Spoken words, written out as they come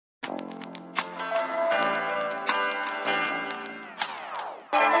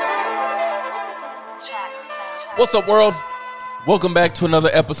What's up, world? Welcome back to another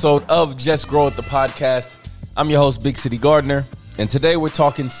episode of Just Grow It, the podcast. I'm your host, Big City Gardener, and today we're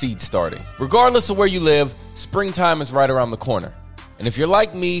talking seed starting. Regardless of where you live, springtime is right around the corner. And if you're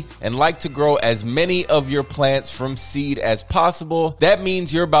like me and like to grow as many of your plants from seed as possible, that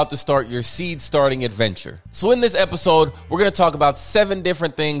means you're about to start your seed starting adventure. So in this episode, we're going to talk about 7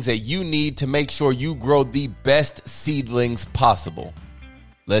 different things that you need to make sure you grow the best seedlings possible.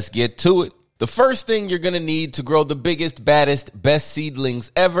 Let's get to it. The first thing you're going to need to grow the biggest, baddest, best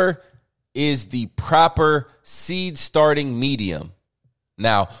seedlings ever is the proper seed starting medium.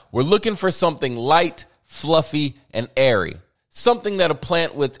 Now, we're looking for something light, fluffy, and airy. Something that a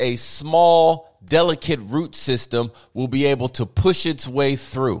plant with a small, delicate root system will be able to push its way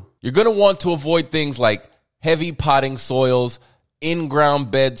through. You're going to want to avoid things like heavy potting soils,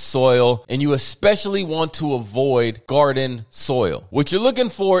 in-ground bed soil, and you especially want to avoid garden soil. What you're looking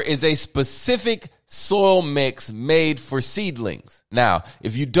for is a specific soil mix made for seedlings. Now,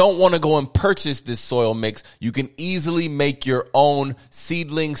 if you don't want to go and purchase this soil mix, you can easily make your own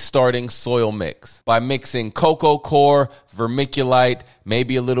seedling starting soil mix by mixing coco coir, vermiculite,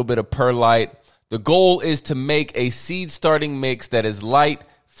 maybe a little bit of perlite. The goal is to make a seed starting mix that is light,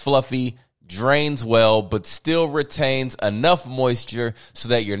 fluffy, drains well, but still retains enough moisture so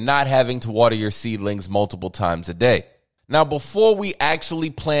that you're not having to water your seedlings multiple times a day. Now, before we actually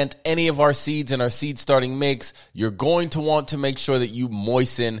plant any of our seeds in our seed starting mix, you're going to want to make sure that you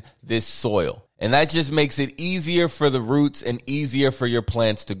moisten this soil. And that just makes it easier for the roots and easier for your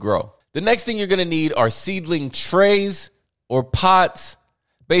plants to grow. The next thing you're going to need are seedling trays or pots,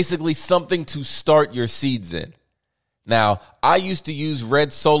 basically something to start your seeds in. Now, I used to use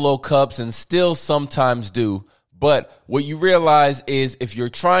red Solo cups and still sometimes do, but what you realize is if you're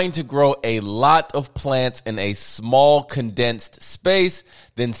trying to grow a lot of plants in a small condensed space,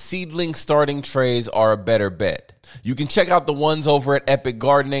 then seedling starting trays are a better bet. You can check out the ones over at Epic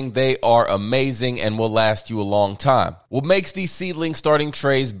Gardening. They are amazing and will last you a long time. What makes these seedling starting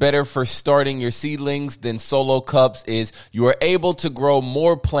trays better for starting your seedlings than Solo cups is you are able to grow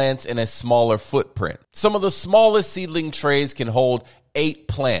more plants in a smaller footprint. Some of the smallest seedling trays can hold 8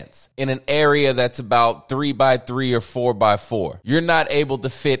 plants in an area that's about 3x3 or 4x4. You're not able to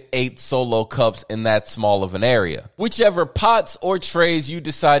fit 8 Solo cups in that small of an area. Whichever pots or trays you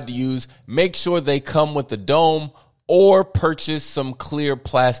decide to use, make sure they come with a dome or purchase some clear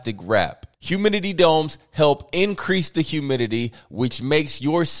plastic wrap. Humidity domes help increase the humidity, which makes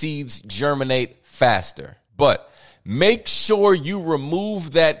your seeds germinate faster. But make sure you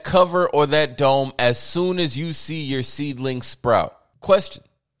remove that cover or that dome as soon as you see your seedling sprout. Question: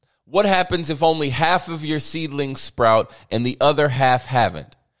 what happens if only half of your seedlings sprout and the other half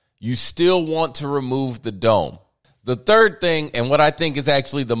haven't? You still want to remove the dome. The third thing, and what I think is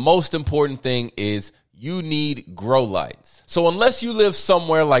actually the most important thing, is you need grow lights. So unless you live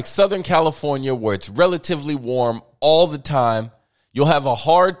somewhere like Southern California where it's relatively warm all the time, you'll have a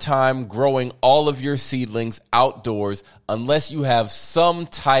hard time growing all of your seedlings outdoors unless you have some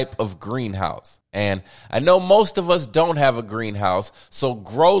type of greenhouse. And I know most of us don't have a greenhouse, so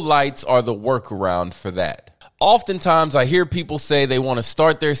grow lights are the workaround for that. Oftentimes, I hear people say they want to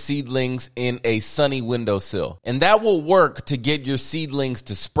start their seedlings in a sunny windowsill, and that will work to get your seedlings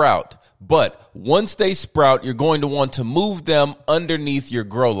to sprout. But once they sprout, you're going to want to move them underneath your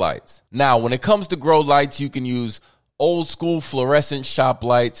grow lights. Now, when it comes to grow lights, you can use old school fluorescent shop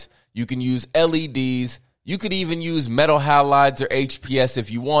lights. You can use LEDs. You could even use metal halides or HPS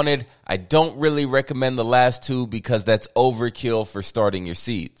if you wanted. I don't really recommend the last two because that's overkill for starting your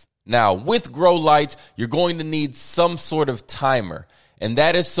seeds. Now, with grow lights, you're going to need some sort of timer, and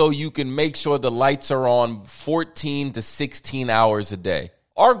that is so you can make sure the lights are on 14 to 16 hours a day.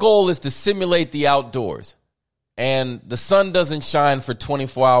 Our goal is to simulate the outdoors, and the sun doesn't shine for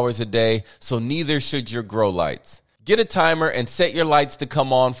 24 hours a day, so neither should your grow lights. Get a timer and set your lights to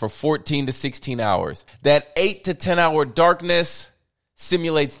come on for 14 to 16 hours. That 8 to 10 hour darkness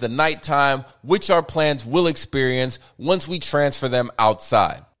simulates the nighttime, which our plants will experience once we transfer them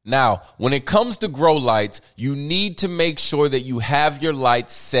outside. Now, when it comes to grow lights, you need to make sure that you have your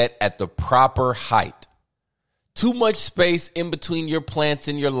lights set at the proper height. Too much space in between your plants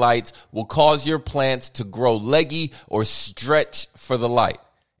and your lights will cause your plants to grow leggy or stretch for the light.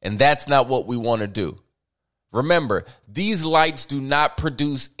 And that's not what we want to do. Remember, these lights do not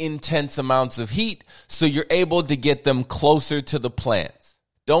produce intense amounts of heat, so you're able to get them closer to the plants.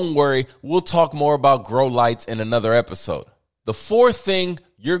 Don't worry, we'll talk more about grow lights in another episode. The fourth thing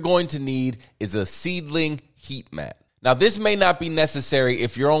you're going to need is a seedling heat mat. Now, this may not be necessary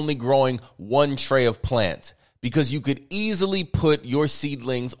if you're only growing one tray of plants. because you could easily put your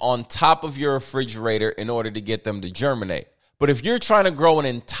seedlings on top of your refrigerator in order to get them to germinate. But if you're trying to grow an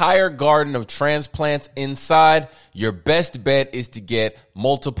entire garden of transplants inside, your best bet is to get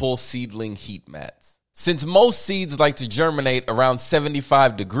multiple seedling heat mats. Since most seeds like to germinate around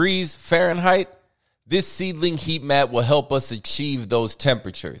 75 degrees Fahrenheit, this seedling heat mat will help us achieve those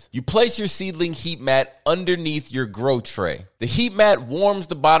temperatures. You place your seedling heat mat underneath your grow tray. The heat mat warms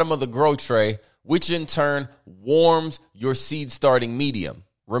the bottom of the grow tray, which in turn warms your seed starting medium.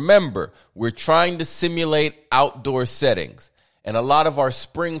 Remember, we're trying to simulate outdoor settings. And a lot of our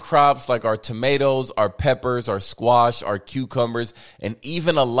spring crops like our tomatoes, our peppers, our squash, our cucumbers, and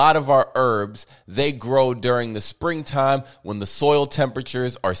even a lot of our herbs, they grow during the springtime when the soil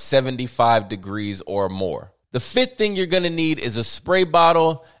temperatures are 75 degrees or more. The fifth thing you're going to need is a spray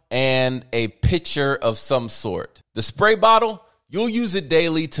bottle and a pitcher of some sort. The spray bottle, you'll use it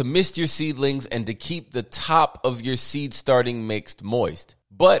daily to mist your seedlings and to keep the top of your seed starting mix moist.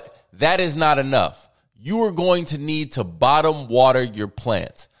 But that is not enough. You are going to need to bottom water your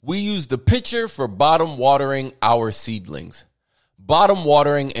plants. We use the pitcher for bottom watering our seedlings. Bottom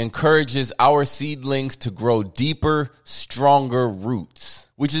watering encourages our seedlings to grow deeper, stronger roots,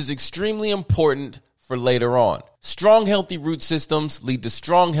 which is extremely important for later on. Strong, healthy root systems lead to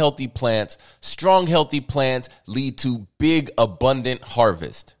strong, healthy plants. Strong, healthy plants lead to big, abundant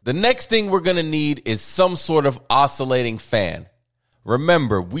harvest. The next thing we're going to need is some sort of oscillating fan.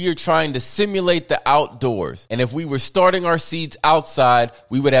 Remember, we are trying to simulate the outdoors, and if we were starting our seeds outside,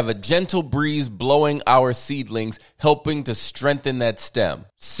 we would have a gentle breeze blowing our seedlings, helping to strengthen that stem.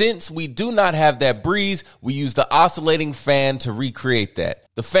 Since we do not have that breeze, we use the oscillating fan to recreate that.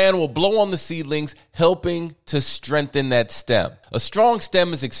 The fan will blow on the seedlings, helping to strengthen that stem. A strong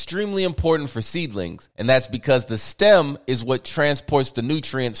stem is extremely important for seedlings, and that's because the stem is what transports the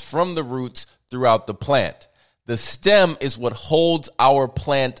nutrients from the roots throughout the plant. The stem is what holds our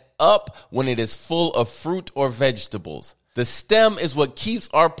plant up when it is full of fruit or vegetables. The stem is what keeps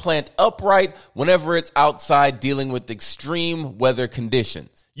our plant upright whenever it's outside dealing with extreme weather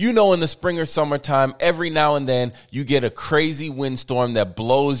conditions. You know, in the spring or summertime, every now and then you get a crazy windstorm that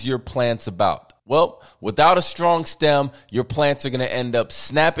blows your plants about. Well, without a strong stem, your plants are going to end up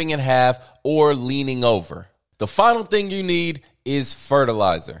snapping in half or leaning over. The final thing you need is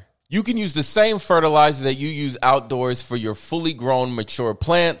fertilizer. You can use the same fertilizer that you use outdoors for your fully grown, mature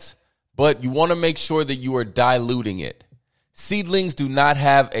plants, but you want to make sure that you are diluting it. Seedlings do not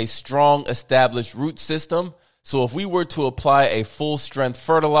have a strong, established root system, so if we were to apply a full-strength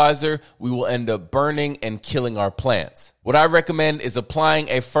fertilizer, we will end up burning and killing our plants. What I recommend is applying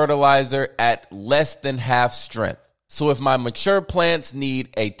a fertilizer at less than half strength. So if my mature plants need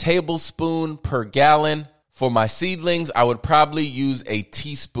a tablespoon per gallon, for my seedlings, I would probably use a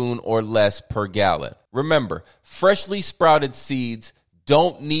teaspoon or less per gallon. Remember, freshly sprouted seeds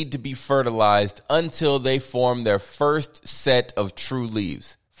don't need to be fertilized until they form their first set of true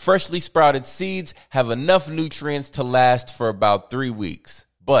leaves. Freshly sprouted seeds have enough nutrients to last for about 3 weeks.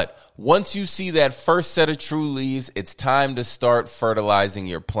 But once you see that first set of true leaves, it's time to start fertilizing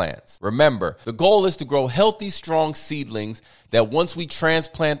your plants. Remember, the goal is to grow healthy, strong seedlings that once we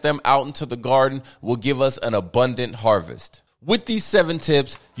transplant them out into the garden will give us an abundant harvest. With these 7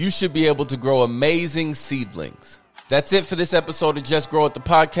 tips, you should be able to grow amazing seedlings. That's it for this episode of Just Grow It, the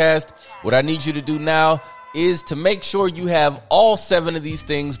podcast. What I need you to do now is to make sure you have all 7 of these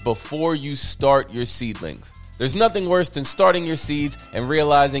things before you start your seedlings. There's nothing worse than starting your seeds and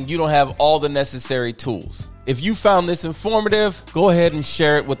realizing you don't have all the necessary tools. If you found this informative, go ahead and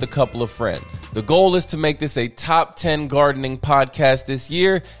share it with a couple of friends. The goal is to make this a top 10 gardening podcast this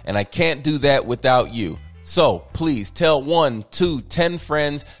year, and I can't do that without you. So please tell 1, 2, 10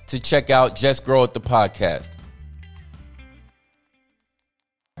 friends to check out Just Grow It, the podcast.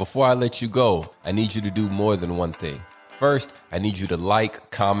 Before I let you go, I need you to do more than one thing. First, I need you to like,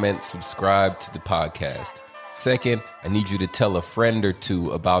 comment, subscribe to the podcast. Second, I need you to tell a friend or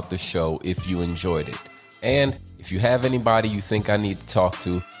two about the show if you enjoyed it. And if you have anybody you think I need to talk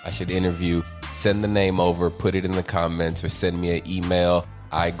to, I should interview, send the name over, put it in the comments, or send me an email,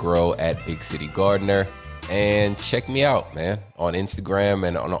 igrow@BigCityGardener. And check me out, man, on Instagram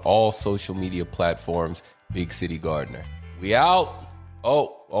and on all social media platforms, Big City Gardener. We out.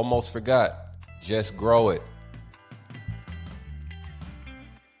 Oh, almost forgot. Just grow it.